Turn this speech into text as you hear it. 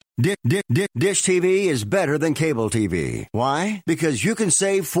Dish TV is better than cable TV. Why? Because you can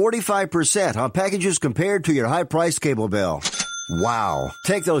save 45% on packages compared to your high-priced cable bill. Wow.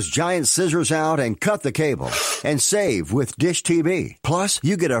 Take those giant scissors out and cut the cable and save with Dish TV. Plus,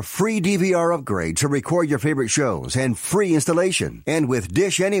 you get a free DVR upgrade to record your favorite shows and free installation. And with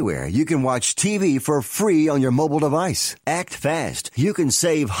Dish Anywhere, you can watch TV for free on your mobile device. Act fast. You can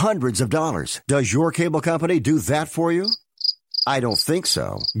save hundreds of dollars. Does your cable company do that for you? I don't think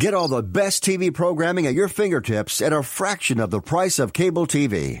so. Get all the best TV programming at your fingertips at a fraction of the price of cable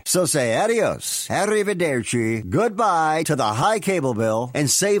TV. So say adios, arrivederci, goodbye to the high cable bill and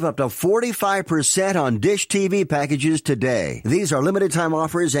save up to 45% on Dish TV packages today. These are limited time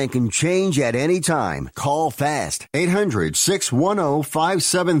offers and can change at any time. Call fast.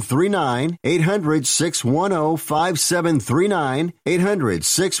 800-610-5739. 800-610-5739.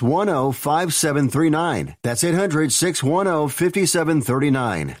 800-610-5739. That's 800-610-5739.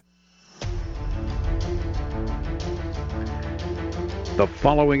 5739. The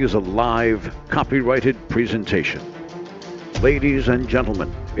following is a live, copyrighted presentation. Ladies and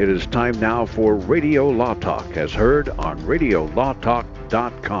gentlemen, it is time now for Radio Law Talk, as heard on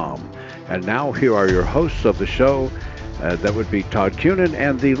RadioLawTalk.com. And now here are your hosts of the show. That would be Todd Cunin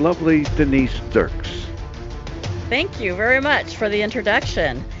and the lovely Denise Dirks. Thank you very much for the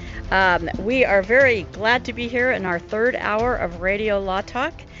introduction. We are very glad to be here in our third hour of Radio Law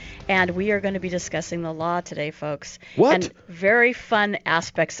Talk, and we are going to be discussing the law today, folks. What? And very fun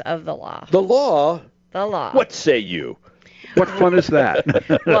aspects of the law. The law? The law. What say you? What fun is that?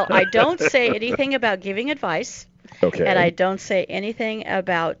 Well, I don't say anything about giving advice. Okay. And I don't say anything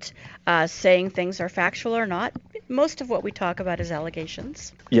about saying things are factual or not. Most of what we talk about is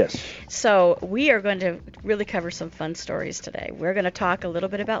allegations. Yes. So we are going to really cover some fun stories today. We're going to talk a little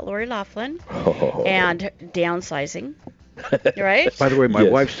bit about Lori Loughlin and downsizing. Right? By the way, my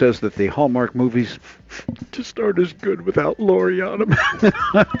Yes. wife says that the Hallmark movies just aren't as good without Lori on them.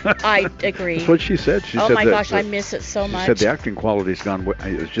 I agree. That's what she said. She Oh said my that, gosh, I miss it so much. She said the acting quality's gone.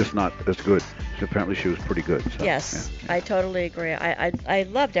 It's just not as good. Apparently, she was pretty good. So, Yes, yeah. I totally agree. I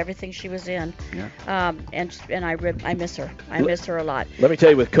loved everything she was in. Yeah. And I miss her. I miss her a lot. Let me tell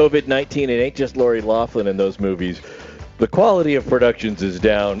you, with COVID-19, it ain't just Lori Loughlin in those movies. The quality of productions is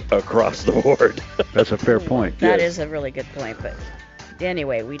down across the board. That's a fair point. That Yes. is a really good point, but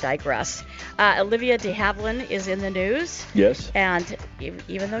anyway, we digress. Olivia de Havilland is in the news, Yes. and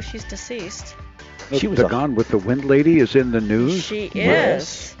even though she's deceased, She was the a- Gone with the Wind lady is in the news. she is,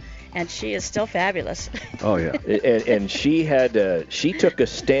 Yes. and she is still fabulous. Oh, yeah. And she had she took a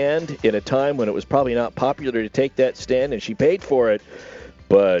stand in a time when it was probably not popular to take that stand, and she paid for it.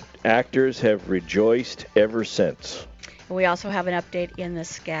 But actors have rejoiced ever since. We also have an update in the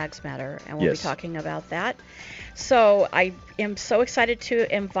Skaggs matter, and we'll Yes. be talking about that. So I am so excited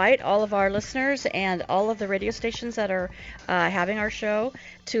to invite all of our listeners and all of the radio stations that are having our show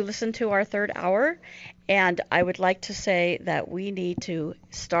to listen to our third hour. And I would like to say that we need to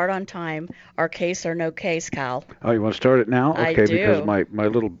start on time our case or no case, Kyle. Oh, you want to start it now? I Okay, do. because my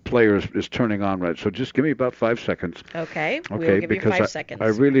little player is turning on right. So just give me about 5 seconds. Okay? Okay, We'll give because you 5 seconds. I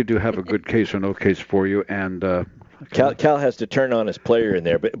really do have a good case or no case for you, and Cal has to turn on his player in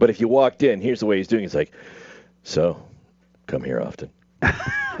there, but if you walked in, here's the way he's doing. He's like, so, come here often.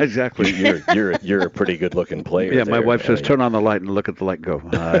 exactly. You're a pretty good looking player. Yeah, my there. wife I says, mean, turn on the light and look at the light and go,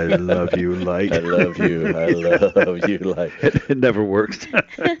 I love you, light. I love you. I love you. Like, It never works.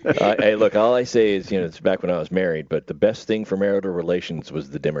 hey, look, all I say is, it's back when I was married, but the best thing for marital relations was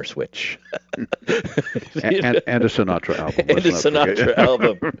the dimmer switch. and a Sinatra album. And a let's not forget. Sinatra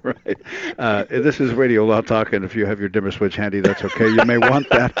album. Right. This is Radio Law Talk, and if you have your dimmer switch handy, that's okay. You may want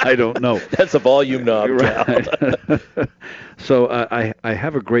that. I don't know. That's a volume knob, Cal. Right. So I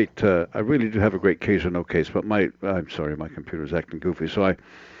have a great, I really do have a great case or no case, but I'm sorry, my computer's acting goofy. So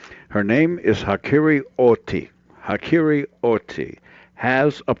her name is Hakiri Oti. Hakiri Oti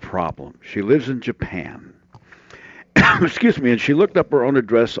has a problem. She lives in Japan. Excuse me, and she looked up her own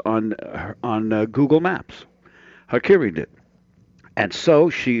address on Google Maps. Hakiri did. And so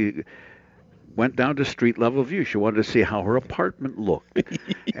she went down to street level view. She wanted to see how her apartment looked.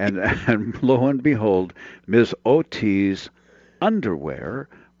 and lo and behold, Ms. Oti's underwear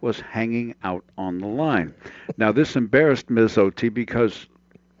was hanging out on the line. Now, this embarrassed Ms. Oti because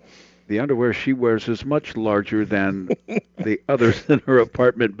the underwear she wears is much larger than the others in her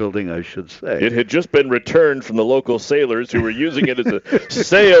apartment building, I should say. It had just been returned from the local sailors who were using it as a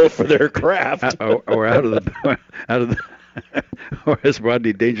sail for their craft. Or out of the Or as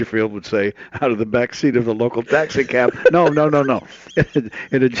Rodney Dangerfield would say, out of the back seat of the local taxi cab. No.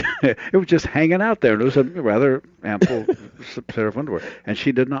 It was just hanging out there, and it was a rather ample pair of underwear. And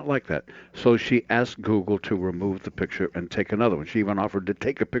she did not like that. So she asked Google to remove the picture and take another one. She even offered to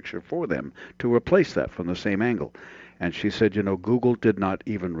take a picture for them to replace that from the same angle. And she said, Google did not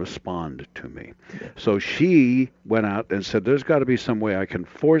even respond to me. Yeah. So she went out and said, there's got to be some way I can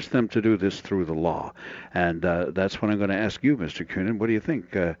force them to do this through the law. And that's what I'm going to ask you, Mr. Coonan. What do you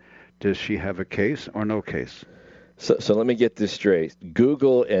think? Does she have a case or no case? So let me get this straight.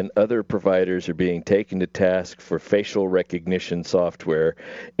 Google and other providers are being taken to task for facial recognition software,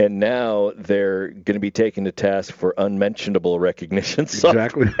 and now they're going to be taken to task for unmentionable recognition software.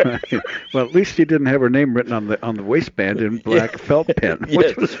 Exactly. Well, at least she didn't have her name written on the waistband in black felt pen.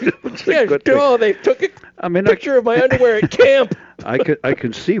 Yes. They took a picture of my underwear at camp. I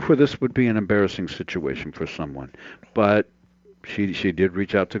can see where this would be an embarrassing situation for someone, but she did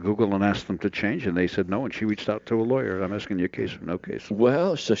reach out to Google and ask them to change, and they said no, and she reached out to a lawyer. I'm asking you a case or no case.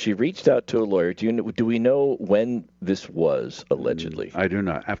 Well, so she reached out to a lawyer. Do we know when this was, allegedly? I do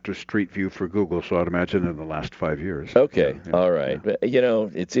not. After Street View for Google, so I'd imagine in the last 5 years. Okay, all right.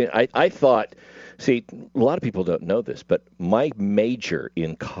 Yeah. I thought, see, a lot of people don't know this, but my major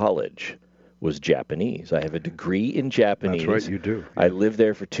in college was Japanese. I have a degree in Japanese. That's right, you do. I lived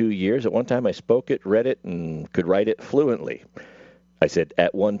there for 2 years. At one time, I spoke it, read it, and could write it fluently. I said,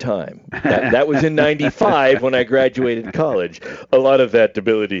 at one time. That was in 95 when I graduated college. A lot of that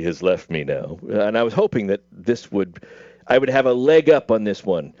ability has left me now. And I was hoping that I would have a leg up on this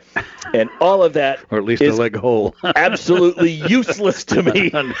one. And all of that or at least a leg hole. Absolutely useless to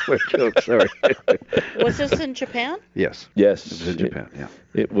me. Sorry. Was this in Japan? Yes. Yes. It was in Japan, yeah.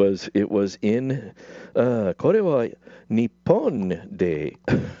 It was in これは日本で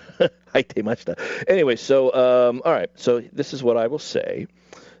Anyway, so all right. So this is what I will say,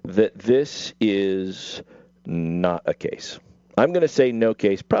 that this is not a case. I'm going to say no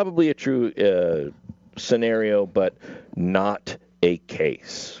case. Probably a true scenario, but not a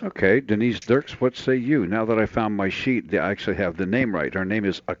case. Okay, Denise Dirks, what say you? Now that I found my sheet, I actually have the name right. Her name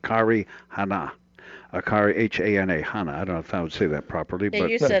is Akari Hana. Akari, H-A-N-A, Hana. I don't know if I would say that properly. Yeah,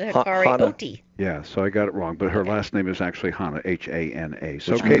 but you said Hikari Oti. Yeah, so I got it wrong. But her last name is actually Hana, H-A-N-A.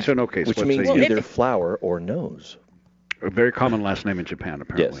 So case or no case? Which means either flower or nose. A very common last name in Japan,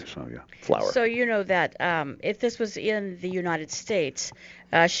 apparently. Yes. So, yeah. Flower. So you know that if this was in the United States,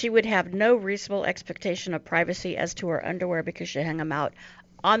 she would have no reasonable expectation of privacy as to her underwear because she hung them out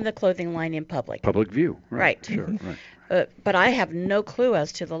on the clothing line in public. Public view. Right. Sure. Right. But I have no clue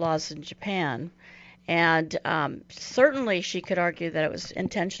as to the laws in Japan. And certainly she could argue that it was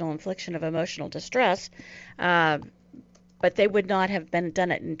intentional infliction of emotional distress, but they would not have done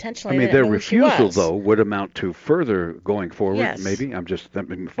it intentionally. I mean, their refusal, though, would amount to further going forward, yes. Maybe. I'm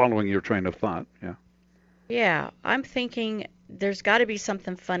following your train of thought, yeah. Yeah, I'm thinking there's got to be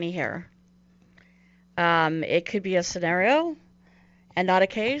something funny here. It could be a scenario and not a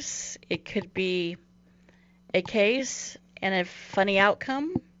case. It could be a case and a funny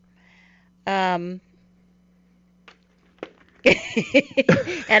outcome. And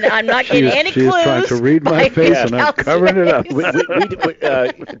I'm not getting any clues. She's trying to read my face, and I'm covering it up.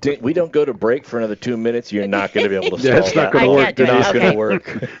 We don't go to break for another 2 minutes. You're not going to be able to solve it's not going to work. It's not going to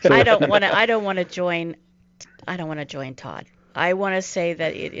work. I don't want to join Todd. I want to say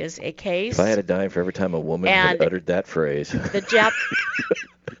that it is a case. If I had a dime for every time a woman had uttered that phrase,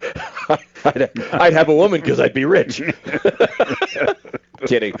 I'd have a woman because I'd be rich.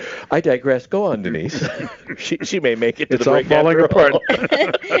 Kidding. I digress. Go on, Denise. She may make it to the break. It's all falling apart.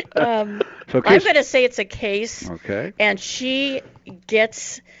 I'm going to say it's a case. Okay. And she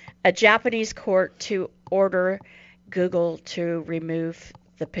gets a Japanese court to order Google to remove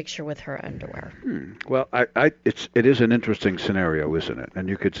the picture with her underwear. Well, it is an interesting scenario, isn't it? And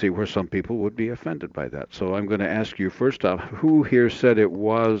you could see where some people would be offended by that. So I'm going to ask you first off, who here said it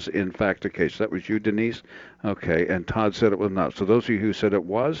was in fact a case? That was you, Denise? Okay, and Todd said it was not. So those of you who said it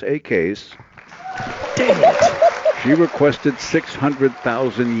was a case, dang it. She requested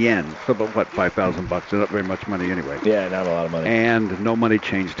 600,000 yen. So about what, $5,000? Not very much money anyway. Yeah, not a lot of money. And no money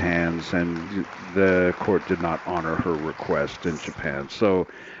changed hands, and the court did not honor her request in Japan. So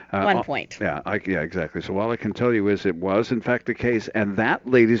 1 point. Yeah, exactly. So all I can tell you is it was in fact the case, and that,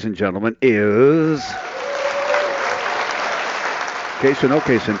 ladies and gentlemen, is case or no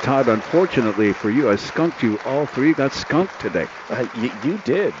case. And Todd, unfortunately for you, I skunked you. All three got skunked today. You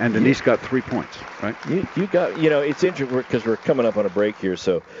did. And Denise got 3 points, right? You got, it's interesting because we're coming up on a break here.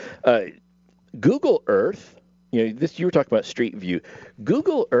 So Google Earth You were talking about Street View.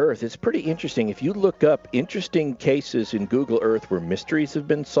 Google Earth is pretty interesting. If you look up interesting cases in Google Earth where mysteries have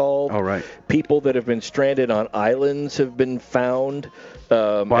been solved, all right, people that have been stranded on islands have been found.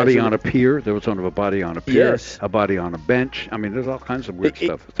 Body on a pier. There was one of a body on a pier. Yes. A body on a bench. I mean, there's all kinds of weird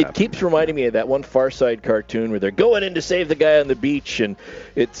stuff. It keeps reminding me of that one Far Side cartoon where they're going in to save the guy on the beach, and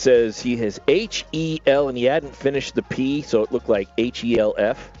it says he has H-E-L, and he hadn't finished the P, so it looked like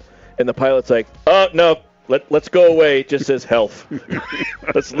H-E-L-F. And the pilot's like, oh, no. Let's go away. It just says health.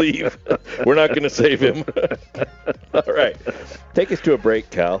 Let's leave. We're not going to save him. All right. Take us to a break,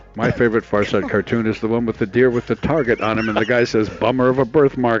 Cal. My favorite Far Side cartoon is the one with the deer with the target on him, and the guy says, bummer of a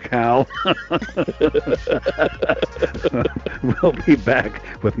birthmark, Hal. We'll be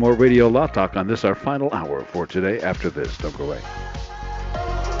back with more Radio Law Talk on this, our final hour for today after this. Don't go away.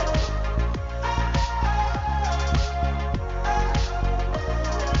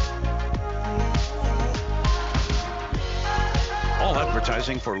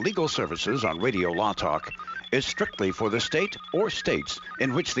 Advertising for legal services on Radio Law Talk is strictly for the state or states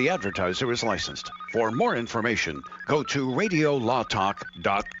in which the advertiser is licensed. For more information, go to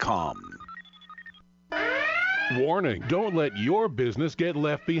radiolawtalk.com. Warning, don't let your business get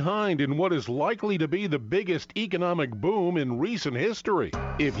left behind in what is likely to be the biggest economic boom in recent history.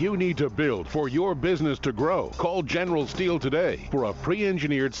 If you need to build for your business to grow, call General Steel today for a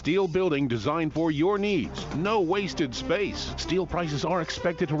pre-engineered steel building designed for your needs. No wasted space. Steel prices are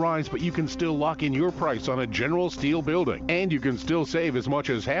expected to rise, but you can still lock in your price on a General Steel building. And you can still save as much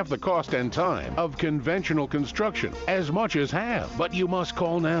as half the cost and time of conventional construction. As much as half. But you must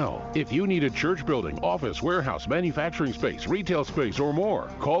call now. If you need a church building, office, warehouse, manufacturing space, retail space, or more,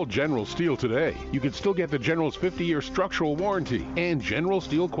 call General Steel today. You can still get the General's 50-year structural warranty and General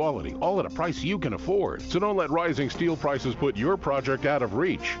Steel quality, all at a price you can afford. So don't let rising steel prices put your project out of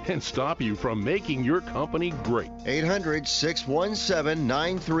reach and stop you from making your company great.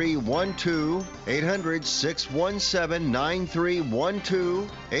 800-617-9312. 800-617-9312.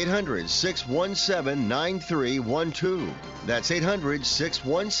 800-617-9312. That's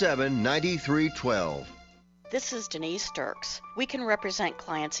 800-617-9312. This is Denise Dirks. We can represent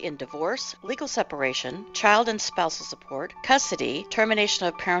clients in divorce, legal separation, child and spousal support, custody, termination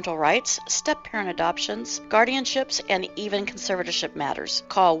of parental rights, step-parent adoptions, guardianships, and even conservatorship matters.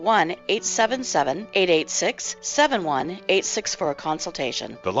 Call 1-877-886-7186 for a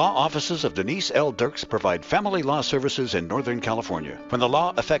consultation. The law offices of Denise L. Dirks provide family law services in Northern California. When the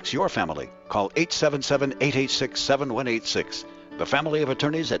law affects your family, call 877-886-7186. The family of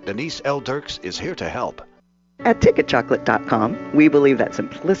attorneys at Denise L. Dirks is here to help. At TicketChocolate.com, we believe that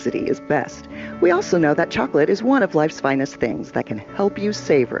simplicity is best. We also know that chocolate is one of life's finest things that can help you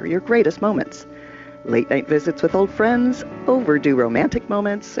savor your greatest moments. Late-night visits with old friends, overdue romantic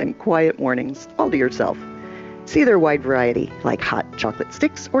moments, and quiet mornings, all to yourself. See their wide variety, like hot chocolate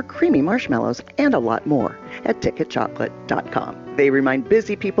sticks or creamy marshmallows, and a lot more at TicketChocolate.com. They remind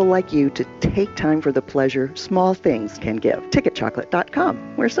busy people like you to take time for the pleasure small things can give.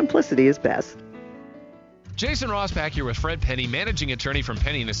 TicketChocolate.com, where simplicity is best. Jason Rosbach here with Fred Penny, managing attorney from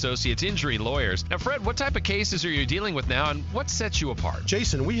Penny & Associates Injury Lawyers. Now, Fred, what type of cases are you dealing with now, and what sets you apart?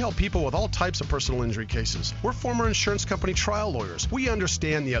 Jason, we help people with all types of personal injury cases. We're former insurance company trial lawyers. We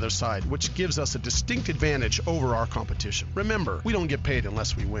understand the other side, which gives us a distinct advantage over our competition. Remember, we don't get paid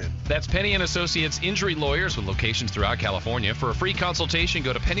unless we win. That's Penny & Associates Injury Lawyers with locations throughout California. For a free consultation,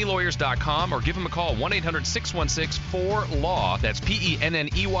 go to pennylawyers.com or give them a call, 1-800-616-4LAW. That's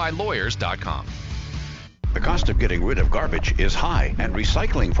PENNEY lawyers.com. The cost of getting rid of garbage is high, and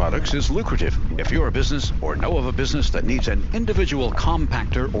recycling products is lucrative. If you're a business or know of a business that needs an individual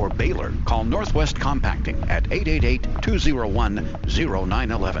compactor or baler, call Northwest Compacting at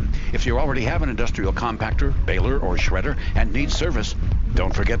 888-201-0911. If you already have an industrial compactor, baler, or shredder and need service,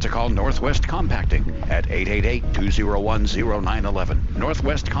 don't forget to call Northwest Compacting at 888-201-0911.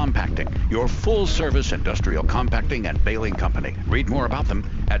 Northwest Compacting, your full-service industrial compacting and baling company. Read more about them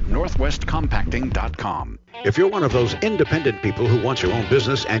at northwestcompacting.com. If you're one of those independent people who wants your own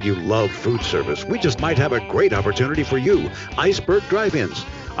business and you love food service, we just might have a great opportunity for you. Iceberg Drive-Ins.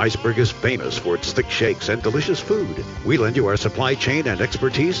 Iceberg is famous for its thick shakes and delicious food. We lend you our supply chain and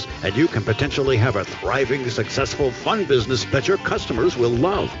expertise, and you can potentially have a thriving, successful, fun business that your customers will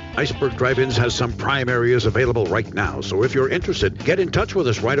love. Iceberg Drive-Ins has some prime areas available right now, so if you're interested, get in touch with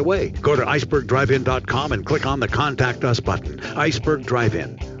us right away. Go to icebergdrivein.com and click on the Contact Us button. Iceberg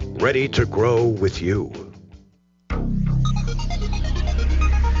Drive-In, ready to grow with you.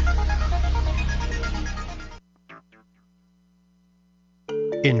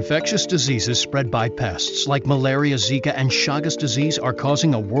 Infectious diseases spread by pests like malaria, Zika, and Chagas disease are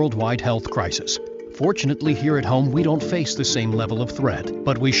causing a worldwide health crisis. Fortunately, here at home, we don't face the same level of threat,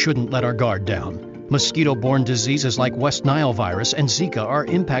 but we shouldn't let our guard down. Mosquito-borne diseases like West Nile virus and Zika are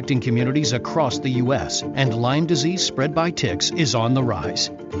impacting communities across the U.S., and Lyme disease spread by ticks is on the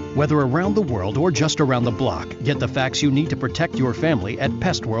rise. Whether around the world or just around the block, get the facts you need to protect your family at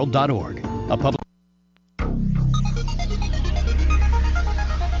pestworld.org. A public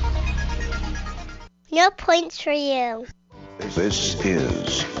No points for you. This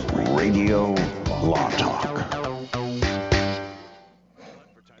is Radio Law Talk.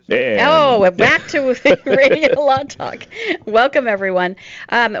 Oh, we're back to Radio Law Talk. Welcome, everyone.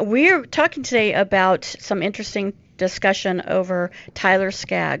 We're talking today about some interesting discussion over Tyler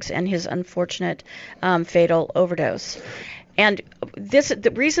Skaggs and his unfortunate fatal overdose. And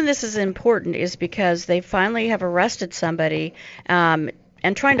the reason this is important is because they finally have arrested somebody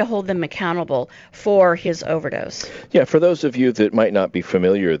and trying to hold them accountable for his overdose. Yeah, for those of you that might not be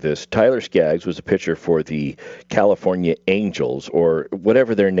familiar with this, Tyler Skaggs was a pitcher for the California Angels, or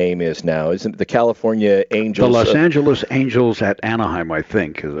whatever their name is now. Isn't it the California Angels? The Los Angeles Angels at Anaheim, I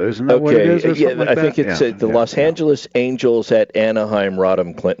think. Isn't that what it is? Or Yeah, like I that? think it's the Los Angeles Angels at Anaheim,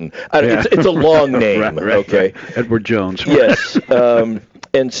 Rodham Clinton. It's a long name, right, okay? Right. Edward Jones. Yes.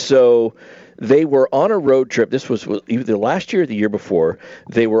 And so they were on a road trip. This was either last year or the year before.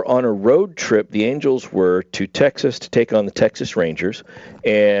 They were on a road trip. The Angels were to Texas to take on the Texas Rangers.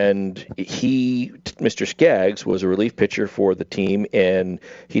 And Mr. Skaggs, was a relief pitcher for the team, and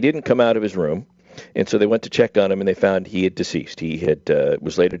he didn't come out of his room. And so they went to check on him, and they found he had deceased. He had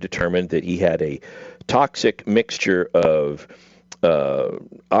was later determined that he had a toxic mixture of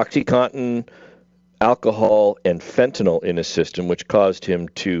OxyContin, alcohol, and fentanyl in his system, which caused him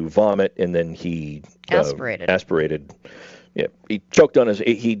to vomit, and then he aspirated. Yeah, he choked on his.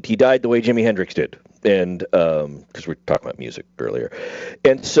 He died the way Jimi Hendrix did, and because we were talking about music earlier,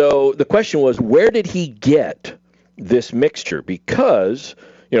 and so the question was, where did he get this mixture? Because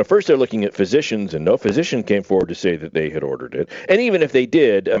first they're looking at physicians, and no physician came forward to say that they had ordered it. And even if they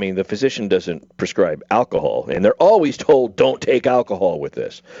did, I mean, the physician doesn't prescribe alcohol, and they're always told don't take alcohol with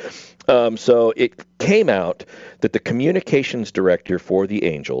this. So it came out that the communications director for the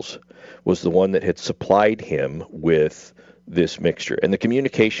Angels was the one that had supplied him with this mixture. And the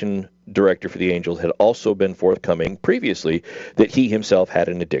communication director for the Angels had also been forthcoming previously that he himself had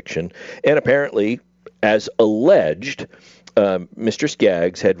an addiction. And apparently, as alleged, Mr.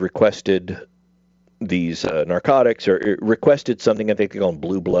 Skaggs had requested these narcotics, or requested something, I think they call them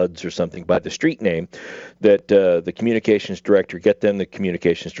blue bloods or something by the street name, that the communications director get them. The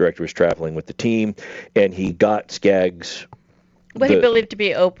communications director was traveling with the team, and he got Skaggs what he believed to be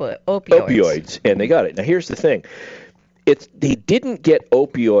opioids, and they got it. Now here's the thing. He didn't get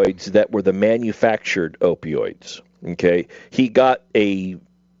opioids that were the manufactured opioids. Okay, he got a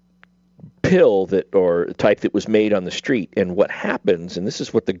pill or type that was made on the street. And what happens, and this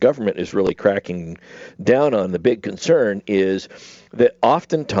is what the government is really cracking down on, the big concern is that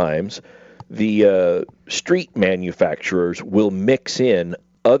oftentimes the street manufacturers will mix in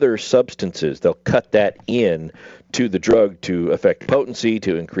other substances. They'll cut that in to the drug to affect potency,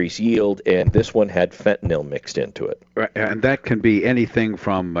 to increase yield, and this one had fentanyl mixed into it. Right, and that can be anything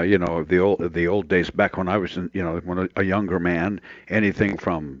from the old days back when I was when a younger man, anything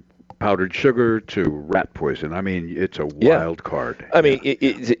from powdered sugar to rat poison. I mean, it's a wild card. I mean,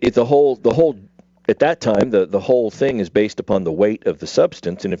 it's the whole. At that time, the whole thing is based upon the weight of the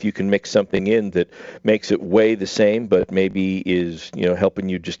substance, and if you can mix something in that makes it weigh the same, but maybe is helping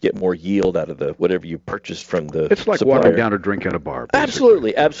you just get more yield out of the whatever you purchased from the it's like supplier. watering down a drink in a bar.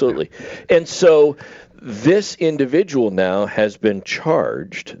 Basically. Absolutely. And so this individual now has been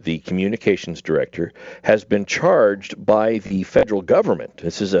charged, the communications director has been charged by the federal government.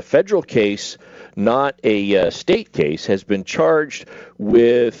 This is a federal case, not a state case, has been charged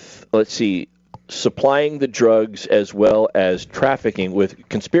with, supplying the drugs as well as trafficking with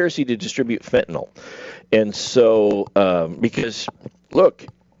conspiracy to distribute fentanyl. And so, because, look,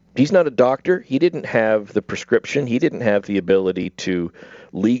 he's not a doctor. He didn't have the prescription. He didn't have the ability to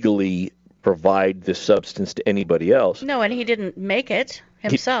legally provide this substance to anybody else. No, and he didn't make it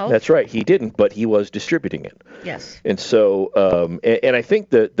himself. That's right. He didn't, but he was distributing it. Yes. And so, and I think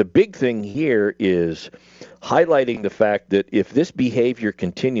the big thing here is highlighting the fact that if this behavior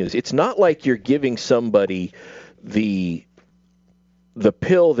continues, it's not like you're giving somebody the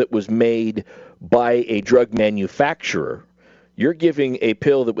pill that was made by a drug manufacturer. You're giving a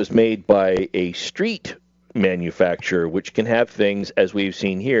pill that was made by a street manufacturer, which can have things, as we've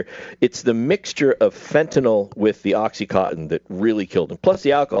seen here. It's the mixture of fentanyl with the Oxycontin that really killed him, plus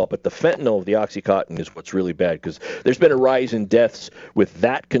the alcohol, but the fentanyl of the Oxycontin is what's really bad, because there's been a rise in deaths with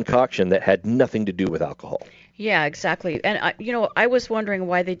that concoction that had nothing to do with alcohol. Yeah, exactly. And, I was wondering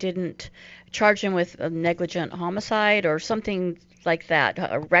why they didn't charge him with a negligent homicide or something like that,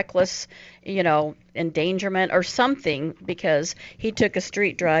 a reckless, endangerment or something, because he took a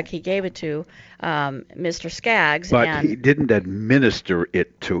street drug. He gave it to Mr. Skaggs. But he didn't administer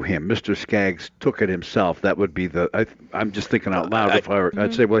it to him. Mr. Skaggs took it himself. That would be I'm just thinking out loud.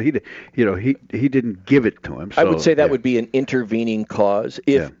 I'd say, well, he didn't give it to him. So, I would say that would be an intervening cause.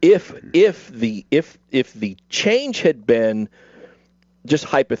 If the change had been, just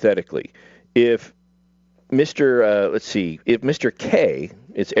hypothetically, if Mr. K,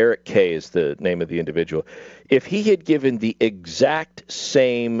 it's Eric K is the name of the individual, if he had given the exact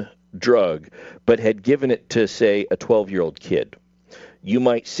same drug but had given it to, say, a 12-year-old kid, you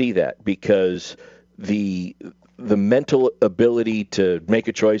might see that, because the mental ability to make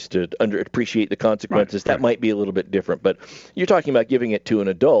a choice, to appreciate the consequences, that might be a little bit different. But you're talking about giving it to an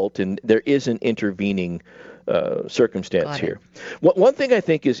adult, and there is an intervening circumstance here. One thing I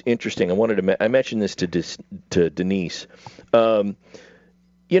think is interesting, I mentioned this to Denise.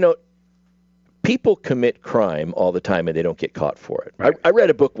 People commit crime all the time and they don't get caught for it. Right. I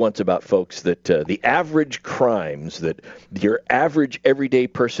read a book once about folks that the average crimes that your average everyday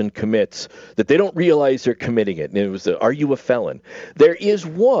person commits, that they don't realize they're committing it. And it was are you a felon? There is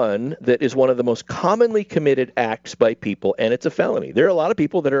one that is one of the most commonly committed acts by people, and it's a felony. There are a lot of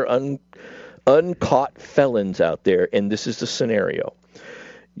people that are uncaught felons out there, and this is the scenario.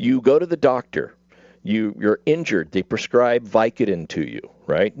 You go to the doctor. You're injured. They prescribe Vicodin to you,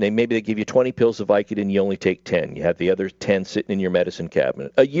 right? Maybe they give you 20 pills of Vicodin. You only take 10. You have the other 10 sitting in your medicine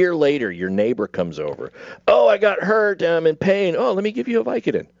cabinet. A year later, your neighbor comes over. Oh, I got hurt. I'm in pain. Oh, let me give you a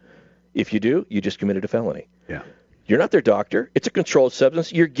Vicodin. If you do, you just committed a felony. Yeah. You're not their doctor. It's a controlled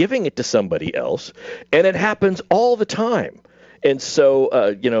substance. You're giving it to somebody else, and it happens all the time. And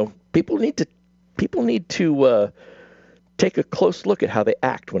so, people need to take a close look at how they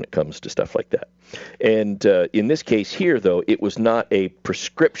act when it comes to stuff like that. And in this case here, though, it was not a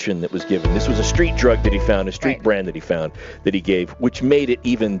prescription that was given. This was a street drug that he found, a street brand that he found, that he gave, which made it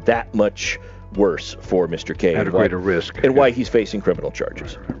even that much worse for Mr. K. At a greater risk. And why he's facing criminal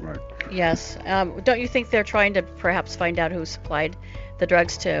charges. Right. Yes. Don't you think they're trying to perhaps find out who supplied the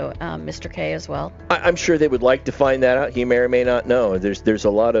drugs to Mr. K as well? I'm sure they would like to find that out. He may or may not know. There's a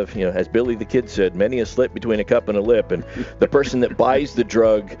lot of, as Billy the Kid said, many a slip between a cup and a lip, and the person that buys the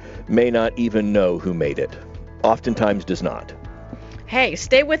drug may not even know who made it. Oftentimes does not. Hey,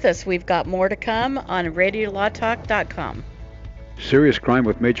 stay with us. We've got more to come on RadioLawTalk.com. Serious crime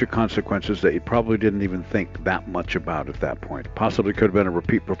with major consequences that you probably didn't even think that much about at that point. Possibly could have been a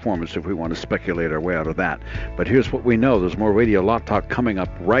repeat performance if we want to speculate our way out of that. But here's what we know. There's more Radio Law Talk coming up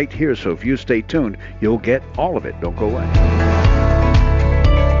right here. So if you stay tuned, you'll get all of it. Don't go away.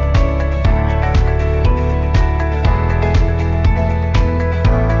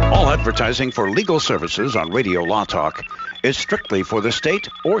 All advertising for legal services on Radio Law Talk is strictly for the state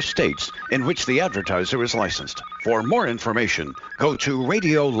or states in which the advertiser is licensed. For more information, go to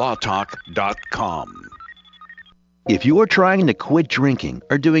radiolawtalk.com. If you are trying to quit drinking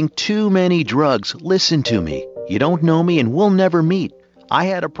or doing too many drugs, listen to me. You don't know me and we'll never meet. I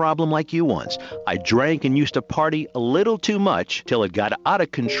had a problem like you once. I drank and used to party a little too much till it got out of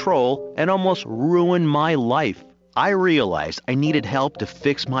control and almost ruined my life. I realized I needed help to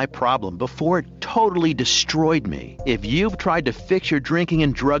fix my problem before it totally destroyed me. If you've tried to fix your drinking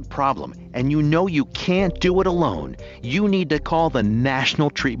and drug problem and you know you can't do it alone, you need to call the National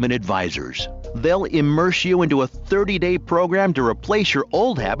Treatment Advisors. They'll immerse you into a 30-day program to replace your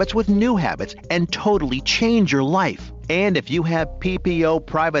old habits with new habits and totally change your life. And if you have PPO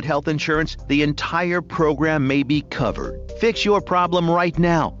private health insurance, the entire program may be covered. Fix your problem right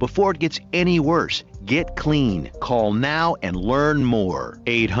now before it gets any worse. Get clean. Call now and learn more.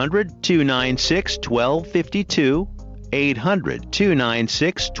 800-296-1252.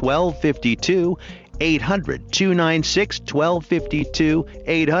 800-296-1252. 800-296-1252.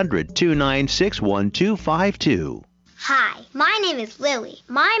 800-296-1252. Hi, my name is Lily.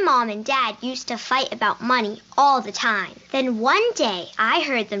 My mom and dad used to fight about money all the time. Then one day, I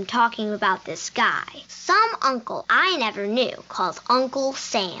heard them talking about this guy, some uncle I never knew called Uncle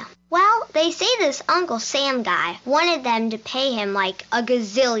Sam. Well, they say this Uncle Sam guy wanted them to pay him like $1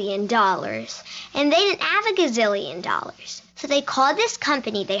 gazillion, and they didn't have $1 gazillion. So they called this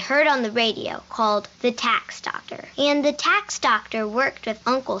company they heard on the radio called the Tax Doctor. And the Tax Doctor worked with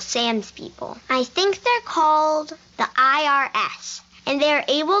Uncle Sam's people. I think they're called the IRS. And they were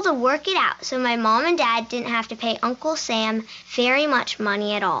able to work it out so my mom and dad didn't have to pay Uncle Sam very much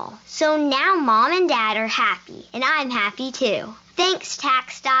money at all. So now Mom and Dad are happy, and I'm happy too. Thanks,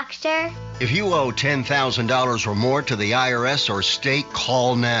 Tax Doctor. If you owe $10,000 or more to the IRS or state,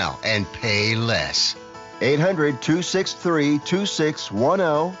 call now and pay less.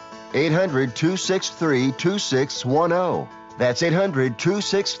 800-263-2610. 800-263-2610. That's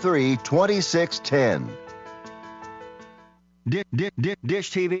 800-263-2610.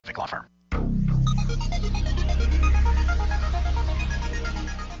 Dish TV. Law firm.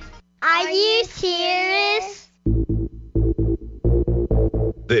 Are you serious?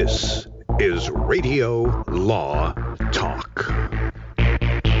 This is Radio Law Talk.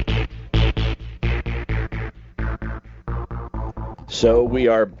 So we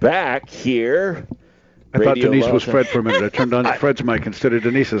are back here. I thought Denise was Fred for a minute. I turned on Fred's mic instead of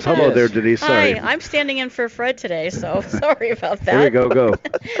Denise's. Hello there, Denise. Sorry. Hi, I'm standing in for Fred today, so sorry about that. There you go.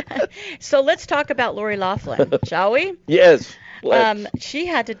 So let's talk about Lori Loughlin, shall we? Yes. She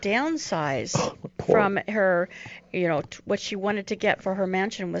had to downsize from her, what she wanted to get for her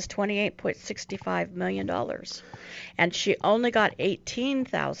mansion was $28.65 million. And she only got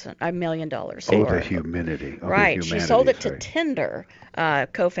 $18 million for it. The humanity. Right. She sold it to Tinder,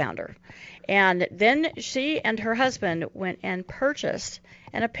 co-founder. And then she and her husband went and purchased,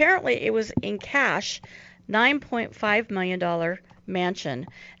 and apparently it was in cash, $9.5 million mansion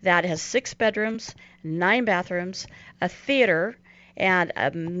that has 6 bedrooms, 9 bathrooms, a theater, and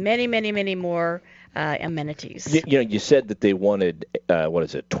many, many, many more amenities. You said that they wanted,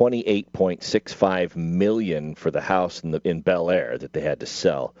 $28.65 million for the house in Bel Air that they had to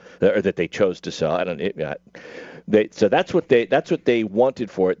sell, or that they chose to sell. So that's what they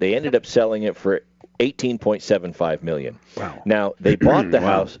wanted for it. They ended up selling it for $18.75 million. Wow. Now they bought the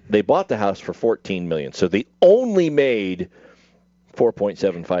house. They bought the house for $14 million. So they only made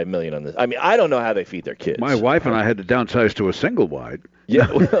 $4.75 million on this. I mean, I don't know how they feed their kids. My wife and I had to downsize to a single wide. Yeah,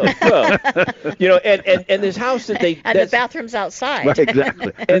 well, and this house that they and the bathrooms outside. Right,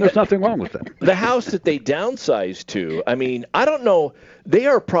 exactly. And there's nothing wrong with that. The house that they downsized to, I mean, I don't know. They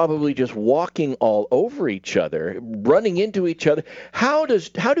are probably just walking all over each other, running into each other. How do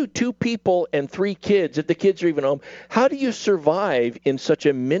 2 people and 3 kids, if the kids are even home, how do you survive in such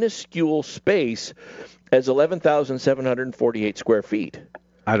a minuscule space as 11,748 square feet?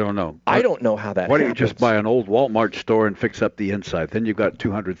 I don't know. I don't know how that Why don't happens. you just buy an old Walmart store and fix up the inside? Then you've got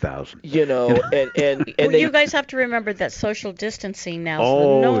 200,000. And you guys have to remember that social distancing now is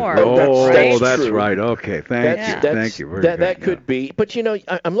the norm. That's right. Okay, thank you. Very good. That could be. But,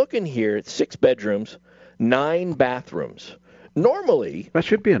 I'm looking here at 6 bedrooms, 9 bathrooms. Normally, that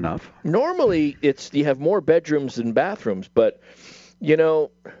should be enough. Normally, you have more bedrooms than bathrooms, but, Well,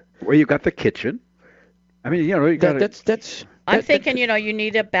 you got the kitchen. I mean, you got I'm thinking, you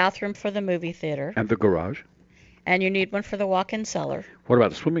need a bathroom for the movie theater. And the garage. And you need one for the walk-in cellar. What about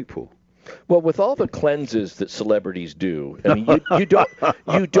the swimming pool? Well, with all the cleanses that celebrities do, I mean, you don't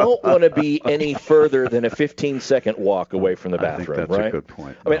want to be any further than a 15-second walk away from the bathroom, I think that's right? a good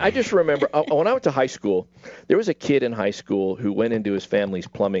point. I mean, I just remember when I went to high school, there was a kid in high school who went into his family's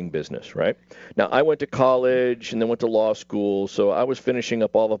plumbing business, right? Now, I went to college and then went to law school, so I was finishing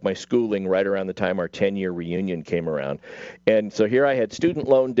up all of my schooling right around the time our 10-year reunion came around. And so here I had student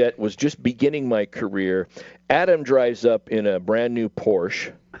loan debt, was just beginning my career. Adam drives up in a brand new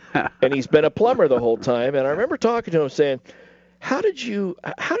Porsche. And he's been a plumber the whole time. And I remember talking to him saying, how did you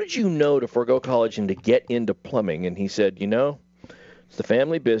know to forego college and to get into plumbing? And he said, it's the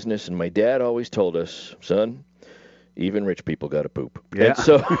family business. And my dad always told us, son, even rich people got to poop. Yeah.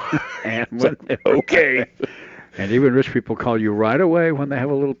 And so, okay. And even rich people call you right away when they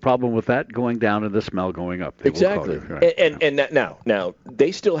have a little problem with that going down and the smell going up. They Exactly. will call you, right? And now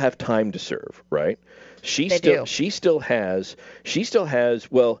they still have time to serve, right? She still has.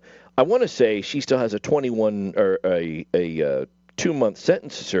 Well, I want to say she still has a 21 or a 2-month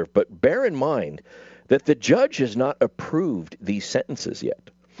sentence to serve. But bear in mind that the judge has not approved these sentences yet.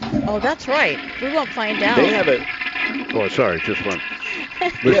 Oh, that's right. We won't find out. They have a. Oh, sorry, just one.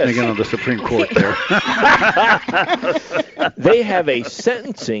 Listening in on the Supreme Court there. They have a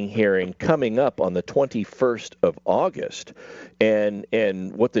sentencing hearing coming up on the 21st of August.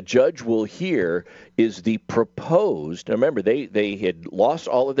 And what the judge will hear is the proposed. Now remember, they had lost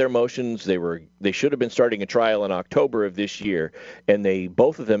all of their motions. They should have been starting a trial in October of this year, and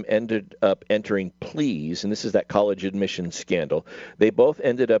both of them ended up entering pleas. And this is that college admissions scandal. They both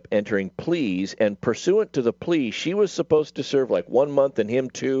ended up entering pleas, and pursuant to the plea, she was supposed to serve like 1 month and him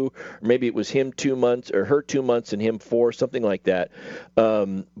 2, or maybe it was him 2 months, or her 2 months and him 4, something like that.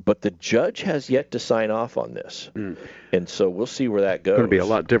 But the judge has yet to sign off on this, and so we'll see where that goes. It's going to be a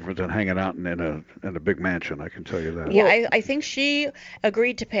lot different than hanging out in a big mansion, I can tell you that. Yeah, I think she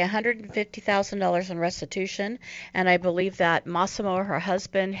agreed to pay $150,000 in restitution, and I believe that Massimo, her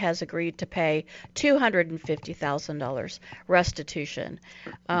husband, has agreed to pay $250,000 restitution.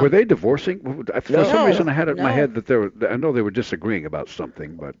 Were they divorcing? For some reason, I had it in my no. head that I know they were disagreeing about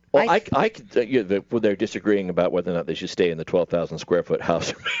something, but they're disagreeing about whether or not they should stay in the 12,000 square foot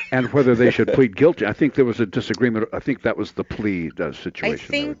house, and whether they should plead guilty. I think there was a disagreement. I think that was the plea situation. I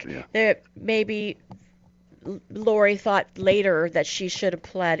think that maybe Lori thought later that she should have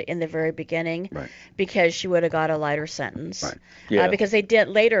pled in the very beginning, because she would have got a lighter sentence. Right. Yeah. Because they did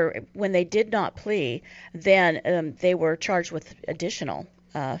later, when they did not plea, then they were charged with additional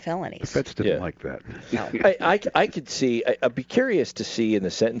felonies. The feds didn't like that. I could see. I'd be curious to see in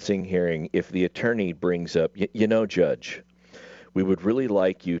the sentencing hearing if the attorney brings up, Judge, we would really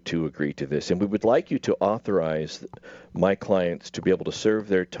like you to agree to this, and we would like you to authorize my clients to be able to serve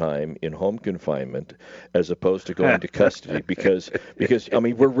their time in home confinement as opposed to going to custody, because I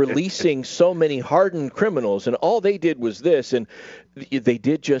mean, we're releasing so many hardened criminals, and all they did was this, and they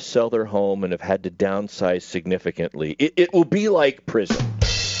did just sell their home and have had to downsize significantly. It will be like prison.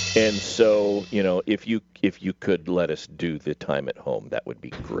 And so, if you could let us do the time at home, that would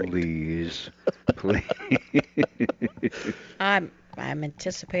be great. Please. I'm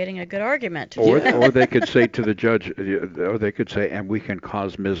anticipating a good argument. Or they could say to the judge, or they could say, and we can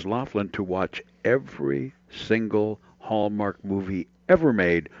cause Ms. Laughlin to watch every single Hallmark movie ever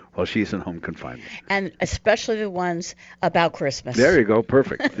made while she's in home confinement. And especially the ones about Christmas. There you go.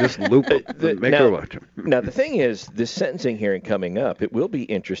 Perfect. Just loop them. Make her watch them. Now, the thing is, this sentencing hearing coming up, it will be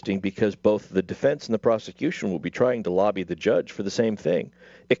interesting because both the defense and the prosecution will be trying to lobby the judge for the same thing,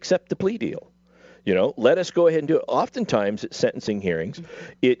 accept the plea deal. Let us go ahead and do it. Oftentimes at sentencing hearings,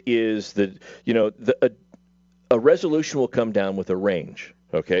 it is a resolution will come down with a range.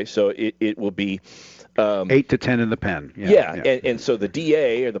 Okay, so it will be 8 to 10 in the pen. And so the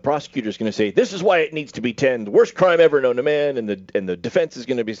DA or the prosecutor is going to say, this is why it needs to be 10, the worst crime ever known to man, and the defense is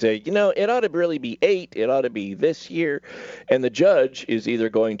going to be say, it ought to really be 8, it ought to be this year, and the judge is either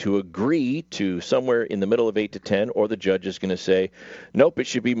going to agree to somewhere in the middle of 8 to 10, or the judge is going to say, nope, it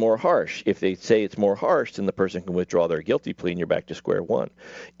should be more harsh. If they say it's more harsh, then the person can withdraw their guilty plea and you're back to square one.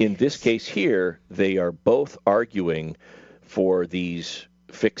 In this case here, they are both arguing for these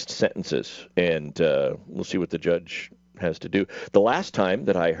fixed sentences, and we'll see what the judge has to do. The last time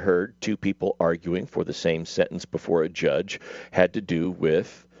that I heard two people arguing for the same sentence before a judge had to do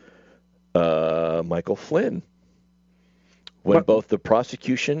with Michael Flynn, when both the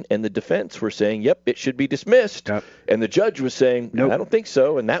prosecution and the defense were saying, yep, it should be dismissed, and the judge was saying, nope, I don't think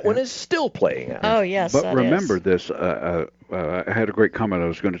so, and that one is still playing out. Oh, yes, but remember this, I had a great comment I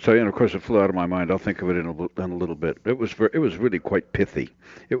was going to tell you, and of course it flew out of my mind. I'll think of it in a little bit. It was really quite pithy.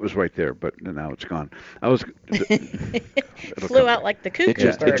 It was right there, but now it's gone. Flew out like the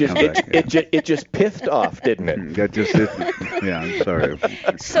cuckoo bird. It just pithed off, didn't it? I'm sorry.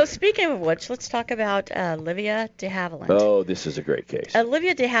 So speaking of which, let's talk about Olivia de Havilland. Oh, this is a great case.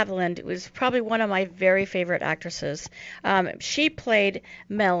 Olivia de Havilland was probably one of my very favorite actresses. She played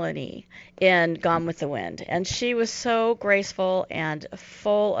Melanie in Gone with the Wind, and she was so graceful and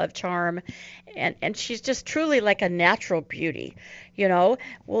full of charm, and she's just truly like a natural beauty, Well,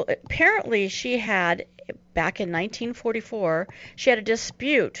 apparently she had, back in 1944, she had a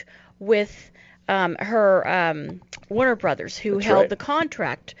dispute with her Warner Brothers, who held the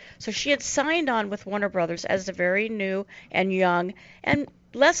contract. So she had signed on with Warner Brothers as a very new and young and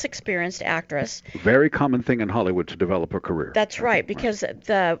less experienced actress. Very common thing in Hollywood to develop a career. That's right, because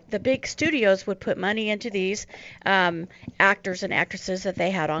the big studios would put money into these actors and actresses that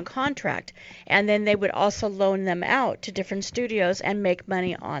they had on contract, and then they would also loan them out to different studios and make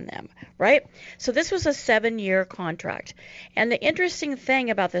money on them, right? So this was a 7-year contract, and the interesting thing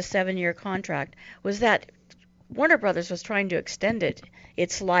about this 7-year contract was that Warner Brothers was trying to extend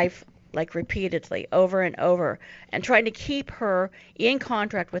its life like repeatedly, over and over, and trying to keep her in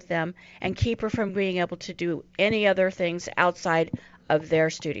contract with them and keep her from being able to do any other things outside of their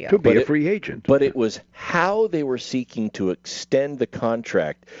studio. To be a free agent. But it was how they were seeking to extend the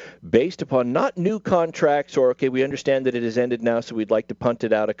contract based upon not new contracts or, okay, we understand that it has ended now, so we'd like to punt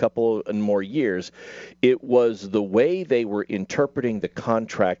it out a couple and more years. It was the way they were interpreting the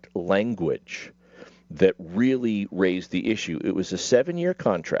contract language that really raised the issue. It was a 7-year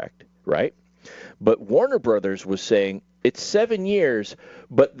contract, right? But Warner Brothers was saying it's 7 years,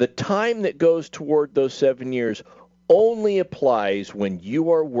 but the time that goes toward those 7 years only applies when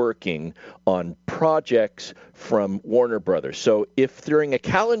you are working on projects from Warner Brothers. So if during a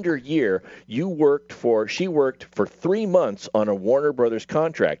calendar year she worked for 3 months on a Warner Brothers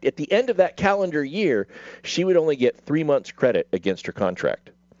contract, at the end of that calendar year, she would only get 3 months credit against her contract.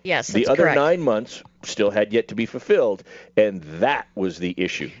 Yes, that's the other correct. 9 months still had yet to be fulfilled, and that was the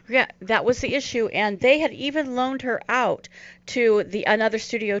issue. Yeah, that was the issue, and they had even loaned her out to another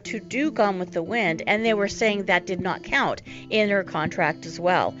studio to do Gone with the Wind, and they were saying that did not count in her contract as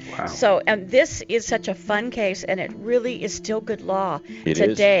well. Wow. So, and this is such a fun case, and it really is still good law It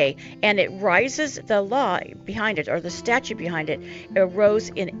today, and it rises, the law behind it, or the statute behind it, arose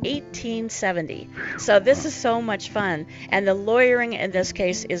in 1870. So this is so much fun, and the lawyering in this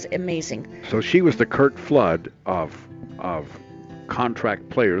case is amazing. So she was the Curt Flood of contract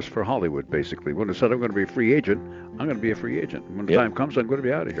players for Hollywood, basically. When it said, I'm going to be a free agent, I'm going to be a free agent. When the time comes, I'm going to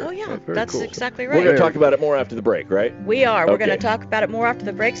be out of here. Oh, yeah, So very that's cool. exactly right. We're going to talk about it more after the break, right? We are. We're Okay. going to talk about it more after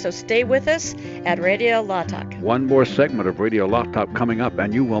the break, so stay with us at Radio Law Talk. One more segment of Radio Law Talk coming up,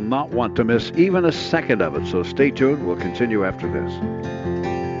 and you will not want to miss even a second of it. So stay tuned. We'll continue after this.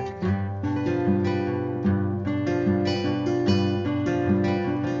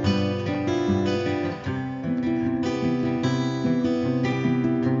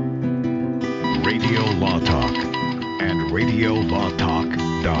 Radio Law Talk and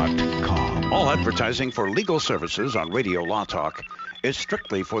RadioLawTalk.com. All advertising for legal services on Radio Law Talk is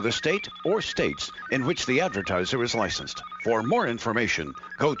strictly for the state or states in which the advertiser is licensed. For more information,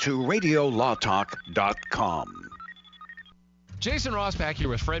 go to RadioLawTalk.com. Jason Rosbach here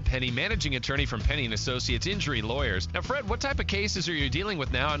with Fred Penny, managing attorney from Penny & Associates Injury Lawyers. Now, Fred, what type of cases are you dealing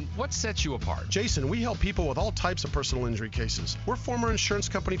with now, and what sets you apart? Jason, we help people with all types of personal injury cases. We're former insurance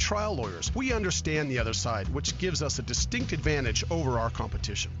company trial lawyers. We understand the other side, which gives us a distinct advantage over our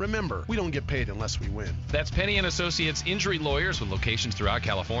competition. Remember, we don't get paid unless we win. That's Penny & Associates Injury Lawyers with locations throughout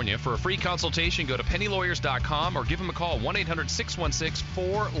California. For a free consultation, go to pennylawyers.com or give them a call,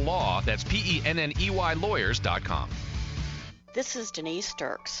 1-800-616-4LAW. That's PENNEY lawyers.com. This is Denise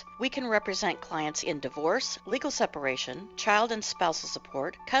Dirks. We can represent clients in divorce, legal separation, child and spousal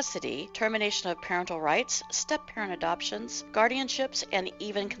support, custody, termination of parental rights, step-parent adoptions, guardianships, and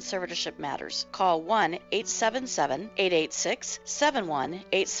even conservatorship matters. Call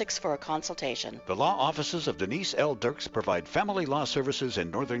 1-877-886-7186 for a consultation. The law offices of Denise L. Dirks provide family law services in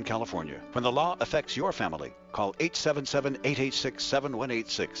Northern California. When the law affects your family, call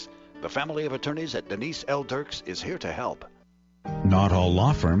 877-886-7186. The family of attorneys at Denise L. Dirks is here to help. Not all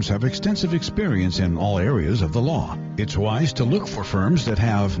law firms have extensive experience in all areas of the law. It's wise to look for firms that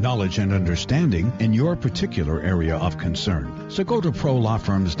have knowledge and understanding in your particular area of concern. So go to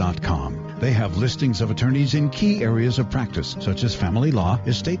prolawfirms.com. They have listings of attorneys in key areas of practice, such as family law,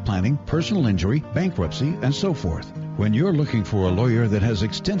 estate planning, personal injury, bankruptcy, and so forth. When you're looking for a lawyer that has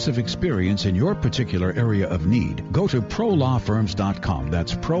extensive experience in your particular area of need, go to prolawfirms.com.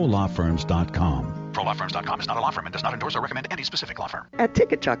 That's prolawfirms.com. ProLawFirms.com is not a law firm and does not endorse or recommend any specific law firm. At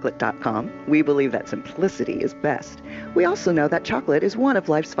TicketChocolate.com, we believe that simplicity is best. We also know that chocolate is one of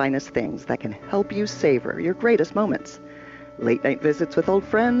life's finest things that can help you savor your greatest moments. Late night visits with old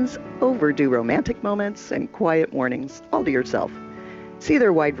friends, overdue romantic moments, and quiet mornings all to yourself. See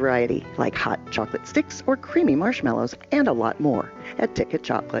their wide variety, like hot chocolate sticks or creamy marshmallows, and a lot more at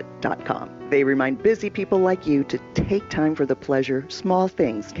TicketChocolate.com. They remind busy people like you to take time for the pleasure small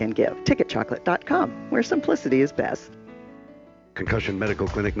things can give. TicketChocolate.com, where simplicity is best. Concussion Medical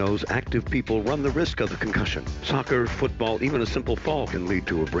Clinic knows active people run the risk of a concussion. Soccer, football, even a simple fall can lead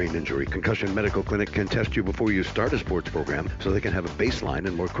to a brain injury. Concussion Medical Clinic can test you before you start a sports program so they can have a baseline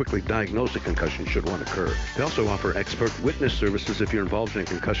and more quickly diagnose a concussion should one occur. They also offer expert witness services if you're involved in a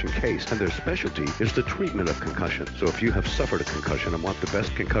concussion case, and their specialty is the treatment of concussion. So if you have suffered a concussion and want the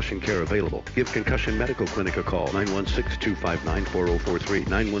best concussion care available, give Concussion Medical Clinic a call, 916-259-4043,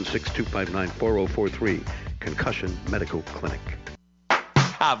 916-259-4043, Concussion Medical Clinic.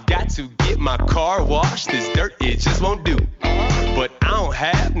 I've got to get my car washed, this dirt it just won't do. But I don't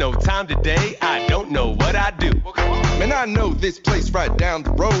have no time today, I don't know what I do. Man, I know this place right down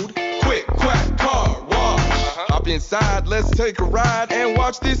the road, Quick Quack Car Wash. Hop inside, let's take a ride and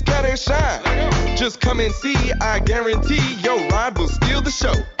watch this cat shine. Just come and see, I guarantee your ride will steal the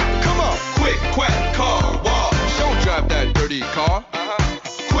show. Come on, Quick Quack Car Wash. Don't drive that dirty car.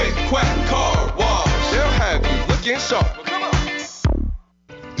 Quick Quack Car Wash. They'll have you looking sharp. Come on.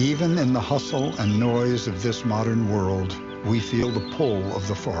 Even in the hustle and noise of this modern world, we feel the pull of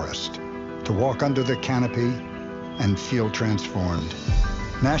the forest. To walk under the canopy and feel transformed.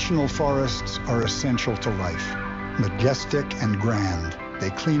 National forests are essential to life. Majestic and grand, they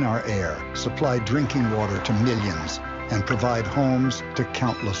clean our air, supply drinking water to millions, and provide homes to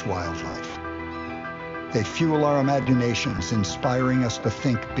countless wildlife. They fuel our imaginations, inspiring us to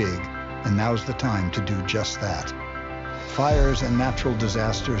think big, and now's the time to do just that. Fires and natural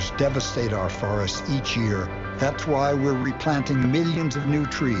disasters devastate our forests each year. That's why we're replanting millions of new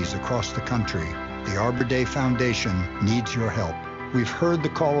trees across the country. The Arbor Day Foundation needs your help. We've heard the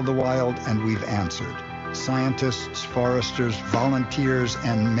call of the wild and we've answered. Scientists, foresters, volunteers,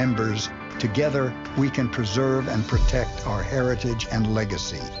 and members, together we can preserve and protect our heritage and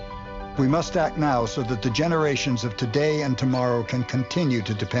legacy. We must act now so that the generations of today and tomorrow can continue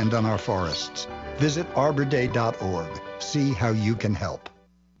to depend on our forests. Visit arborday.org. See how you can help.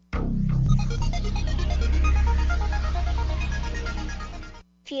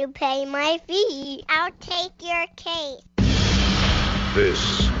 If you pay my fee, I'll take your case.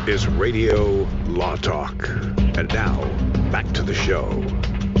 This is Radio Law Talk. And now, back to the show.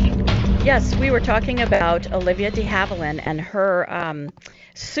 Yes, we were talking about Olivia de Havilland and her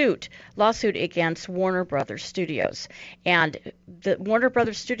lawsuit against Warner Brothers Studios. And the Warner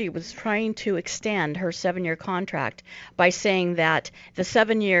Brothers Studio was trying to extend her 7-year contract by saying that the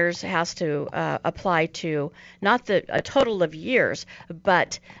 7 years has to apply to not a total of years,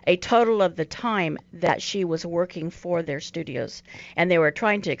 but a total of the time that she was working for their studios. And they were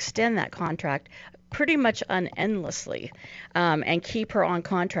trying to extend that contract pretty much endlessly and keep her on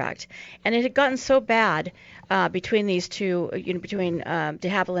contract. And it had gotten so bad between these two, between de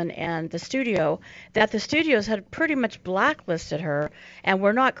Havilland and the studio, that the studios had pretty much blacklisted her and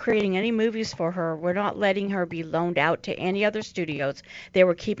were not creating any movies for her. We're not letting her be loaned out to any other studios. They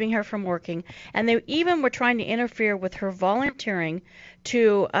were keeping her from working, and they even were trying to interfere with her volunteering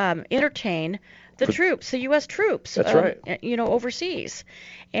to entertain the troops, the U.S. troops. That's right. Overseas.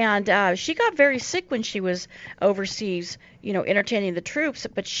 And she got very sick when she was overseas, entertaining the troops,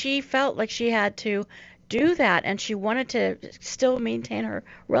 but she felt like she had to do that, and she wanted to still maintain her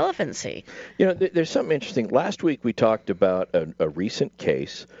relevancy. There's something interesting. Last week we talked about a recent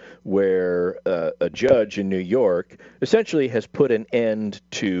case where a judge in New York essentially has put an end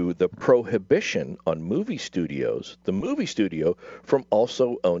to the prohibition on movie studios, the movie studio, from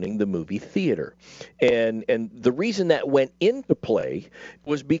also owning the movie theater. And the reason that went into play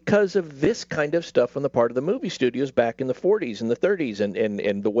was because of this kind of stuff on the part of the movie studios back in the 40s and the 30s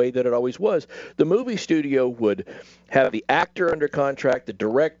and the way that it always was. The movie studio would have the actor under contract, the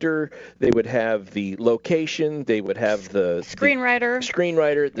director, they would have the location, they would have the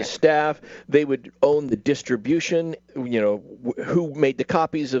screenwriter, the staff, they would own the distribution, who made the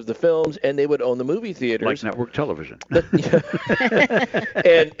copies of the films, and they would own the movie theaters. Like network television. And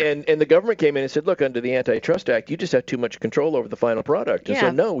the government came in and said, look, under the Antitrust Act, you just have too much control over the final product. And so,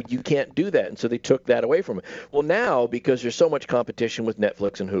 no, you can't do that. And so they took that away from it. Well, now, because there's so much competition with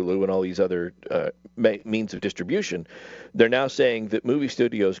Netflix and Hulu and all these other means of distribution, they're now saying that movie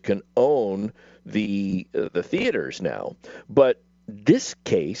studios can own the theaters now. But this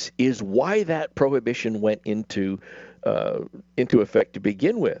case is why that prohibition went into effect to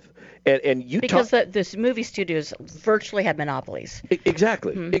begin with. And you because the movie studios virtually had monopolies.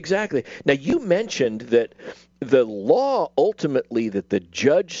 Exactly, exactly. Now, you mentioned that the law ultimately that the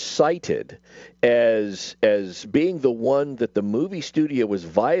judge cited as being the one that the movie studio was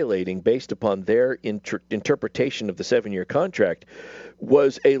violating based upon their interpretation of the 7-year contract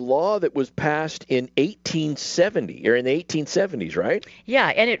was a law that was passed in 1870 or in the 1870s, right? Yeah,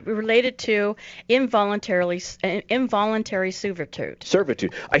 and it related to involuntary servitude.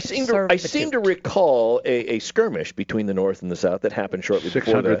 I seem to recall a skirmish between the North and the South that happened shortly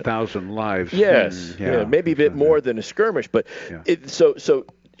before that. 600,000 lives. Yes, maybe a bit more than a skirmish, but so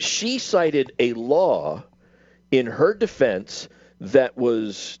she cited a law in her defense that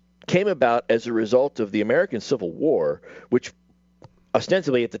came about as a result of the American Civil War, which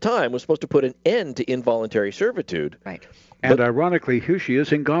ostensibly at the time was supposed to put an end to involuntary servitude. Right. And ironically, here she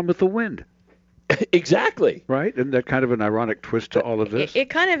is in Gone with the Wind. Exactly. Right? Isn't that kind of an ironic twist to all of this? It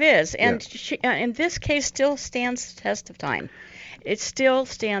kind of is. And she, in this case, still stands the test of time. It still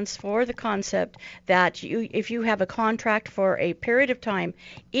stands for the concept that if you have a contract for a period of time,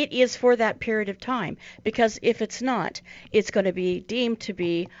 it is for that period of time. Because if it's not, it's going to be deemed to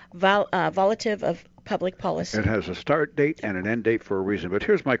be violative of public policy. It has a start date and an end date for a reason. But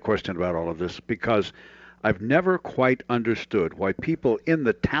here's my question about all of this, because I've never quite understood why people in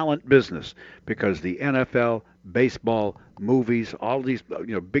the talent business, because the NFL, baseball, movies, all these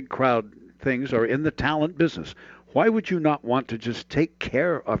big crowd things are in the talent business. Why would you not want to just take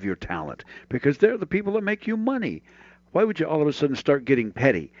care of your talent? Because they're the people that make you money. Why would you all of a sudden start getting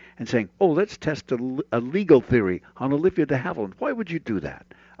petty and saying, oh, let's test a legal theory on Olivia de Havilland? Why would you do that?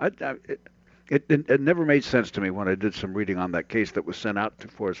 It never made sense to me when I did some reading on that case that was sent out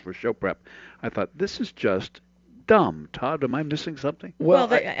for us for show prep. I thought, this is just dumb. Todd, am I missing something?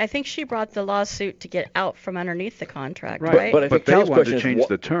 Well, I think she brought the lawsuit to get out from underneath the contract, right? But I think they Cal's wanted question to change is,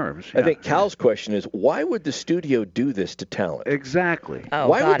 the terms. I think Cal's question is, why would the studio do this to talent? Exactly. Oh,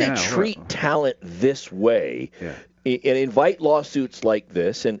 why would they got it. treat talent this way and invite lawsuits like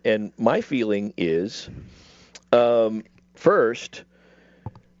this? And my feeling is, first,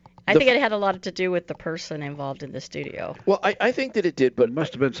 I think it had a lot to do with the person involved in the studio. Well, I think that it did, but there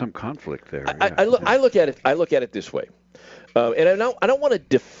must have been some conflict there. I look at it this way, and I don't want to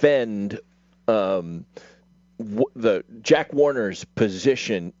defend the Jack Warner's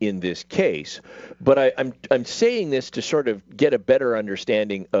position in this case, but I'm saying this to sort of get a better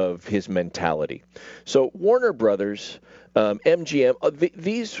understanding of his mentality. So Warner Brothers, MGM,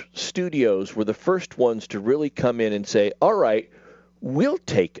 these studios were the first ones to really come in and say, all right, we'll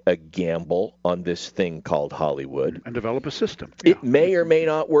take a gamble on this thing called Hollywood. And develop a system. It may or may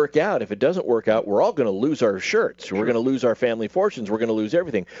not work out. If it doesn't work out, we're all going to lose our shirts. Sure. We're going to lose our family fortunes. We're going to lose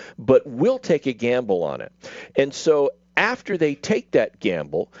everything. But we'll take a gamble on it. And so after they take that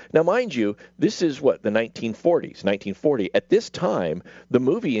gamble, now mind you, this is what, the 1940s, 1940. At this time, the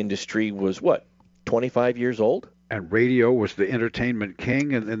movie industry was what, 25 years old? And radio was the entertainment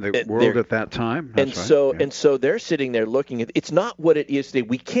king in the world at that time. And so they're sitting there looking at it's not what it is today.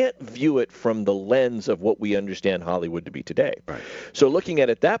 We can't view it from the lens of what we understand Hollywood to be today. Right. So looking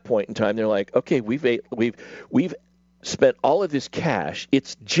at that point in time, they're like, okay, we've spent all of this cash.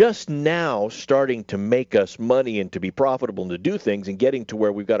 It's just now starting to make us money and to be profitable and to do things and getting to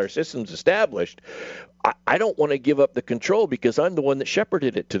where we've got our systems established. I don't want to give up the control because I'm the one that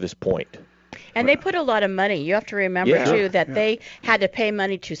shepherded it to this point. And they put a lot of money. You have to remember, too, that they had to pay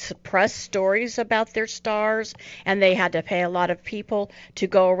money to suppress stories about their stars, and they had to pay a lot of people to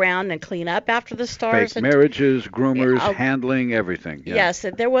go around and clean up after the stars. Fake marriages, groomers, handling, everything. Yeah. Yes,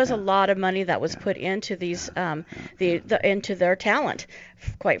 there was a lot of money that was put into these, into their talent,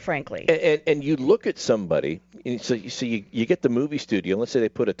 quite frankly. And you look at somebody, so you get the movie studio, and let's say they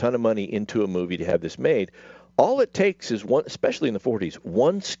put a ton of money into a movie to have this made. All it takes is one, especially in the 40s,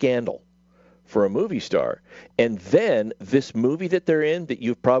 one scandal for a movie star, and then this movie that they're in that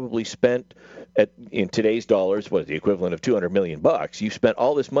you've probably spent in today's dollars, what is the equivalent of $200 million? You spent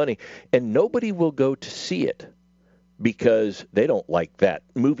all this money, and nobody will go to see it because they don't like that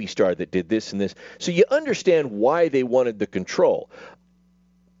movie star that did this and this. So you understand why they wanted the control.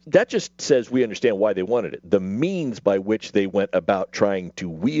 That just says we understand why they wanted it. The means by which they went about trying to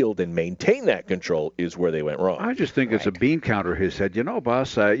wield and maintain that control is where they went wrong. I just think it's a bean counter who said,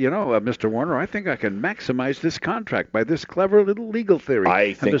 boss, Mr. Warner, I think I can maximize this contract by this clever little legal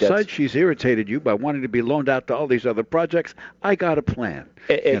theory. And besides, she's irritated you by wanting to be loaned out to all these other projects. I got a plan.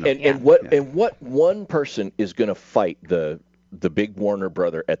 And what one person is going to fight the big Warner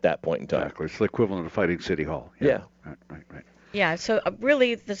brother at that point in time? Exactly. It's the equivalent of fighting City Hall. Yeah. Right. Yeah, so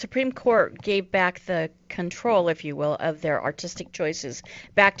really the Supreme Court gave back the control, if you will, of their artistic choices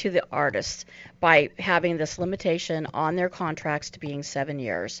back to the artists by having this limitation on their contracts to being 7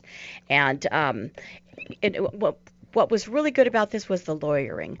 years. And what was really good about this was the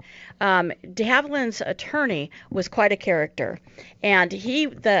lawyering. De Havilland's attorney was quite a character, and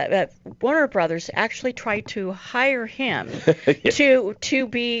the Warner Brothers actually tried to hire him to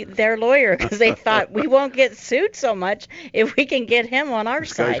be their lawyer because they thought we won't get sued so much if we can get him on our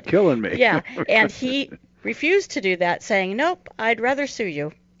side. This guy's killing me. Yeah, and he refused to do that, saying, "Nope, I'd rather sue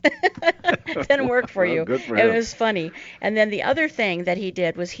you." Didn't work for you. Good for it him. was funny. And then the other thing that he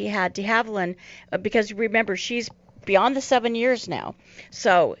did was he had De Havilland, because remember she's beyond the 7 years now.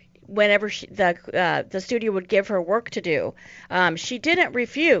 So whenever the studio would give her work to do, she didn't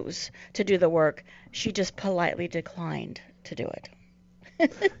refuse to do the work. She just politely declined to do it.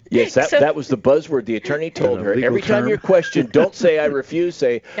 Yes, that was the buzzword the attorney told her. Every time you're questioned, don't say I refuse,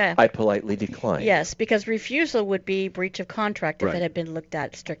 say I politely decline. Yes, because refusal would be breach of contract if it had been looked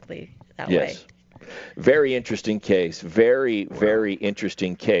at strictly that way. Very interesting case. Very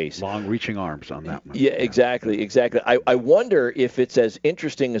interesting case. Long-reaching arms on that one. Yeah, exactly. I wonder if it's as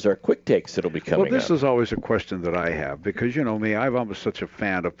interesting as our quick takes that'll be coming up. Well, this is always a question that I have because, you know me, I'm almost such a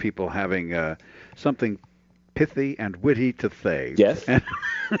fan of people having something pithy and witty to say. Yes.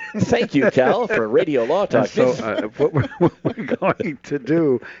 Thank you, Cal, for Radio Law Talk. So what we're going to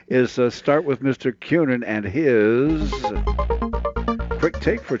do is start with Mr. Cunin and his quick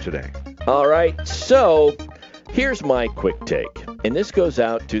take for today. All right, so here's my quick take, and this goes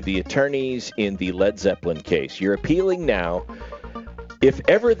out to the attorneys in the Led Zeppelin case. You're appealing now. If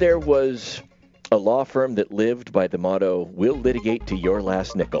ever there was a law firm that lived by the motto, we'll litigate to your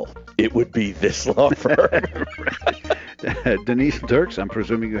last nickel, it would be this law firm. Denise Dirks, I'm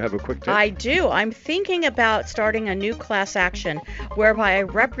presuming you have a quick take? I do. I'm thinking about starting a new class action whereby I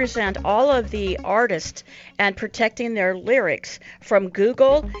represent all of the artists and protecting their lyrics from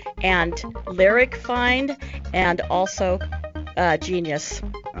Google and Lyric Find and also Genius.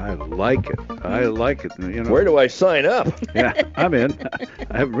 I like it. You know, where do I sign up? Yeah, I'm in.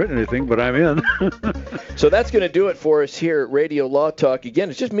 I haven't written anything, but I'm in. So that's going to do it for us here at Radio Law Talk. Again,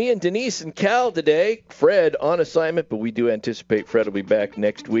 it's just me and Denise and Cal today. Fred on assignment, but we do anticipate Fred will be back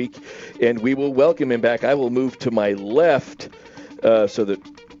next week, and we will welcome him back. I will move to my left so that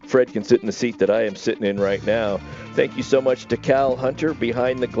Fred can sit in the seat that I am sitting in right now. Thank you so much to Cal Hunter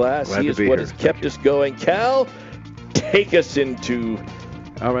behind the glass. Glad he is what has kept us going. Cal, take us into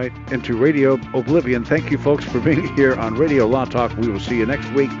Radio Oblivion. Thank you, folks, for being here on Radio Law Talk. We will see you next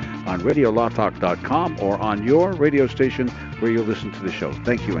week on RadioLawTalk.com or on your radio station where you'll listen to the show.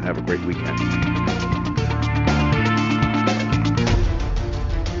 Thank you and have a great weekend.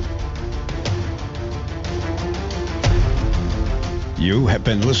 You have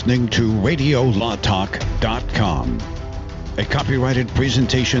been listening to RadioLawTalk.com, a copyrighted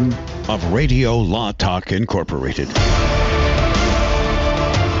presentation of Radio Law Talk Incorporated.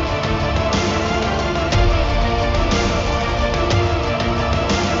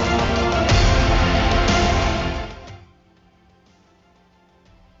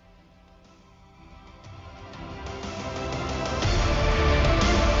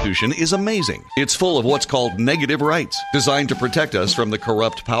 Is amazing. It's full of what's called negative rights, designed to protect us from the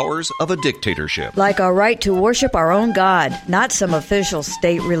corrupt powers of a dictatorship. Like our right to worship our own God, not some official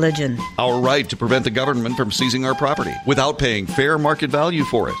state religion. Our right to prevent the government from seizing our property without paying fair market value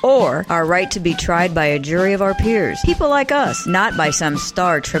for it. Or our right to be tried by a jury of our peers, people like us, not by some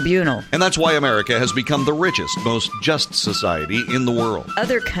star tribunal. And that's why America has become the richest, most just society in the world.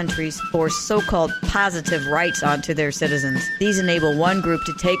 Other countries force so-called positive rights onto their citizens. These enable one group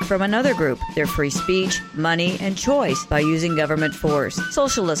to take from another group their free speech, money, and choice by using government force.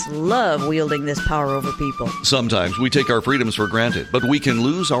 Socialists love wielding this power over people. Sometimes we take our freedoms for granted, but we can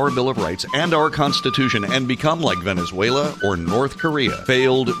lose our Bill of Rights and our Constitution and become like Venezuela or North Korea,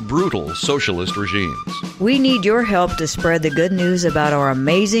 failed, brutal socialist regimes. We need your help to spread the good news about our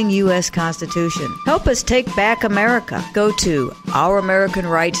amazing U.S. Constitution. Help us take back America. Go to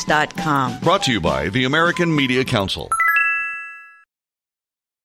ouramericanrights.com. Brought to you by the American Media Council.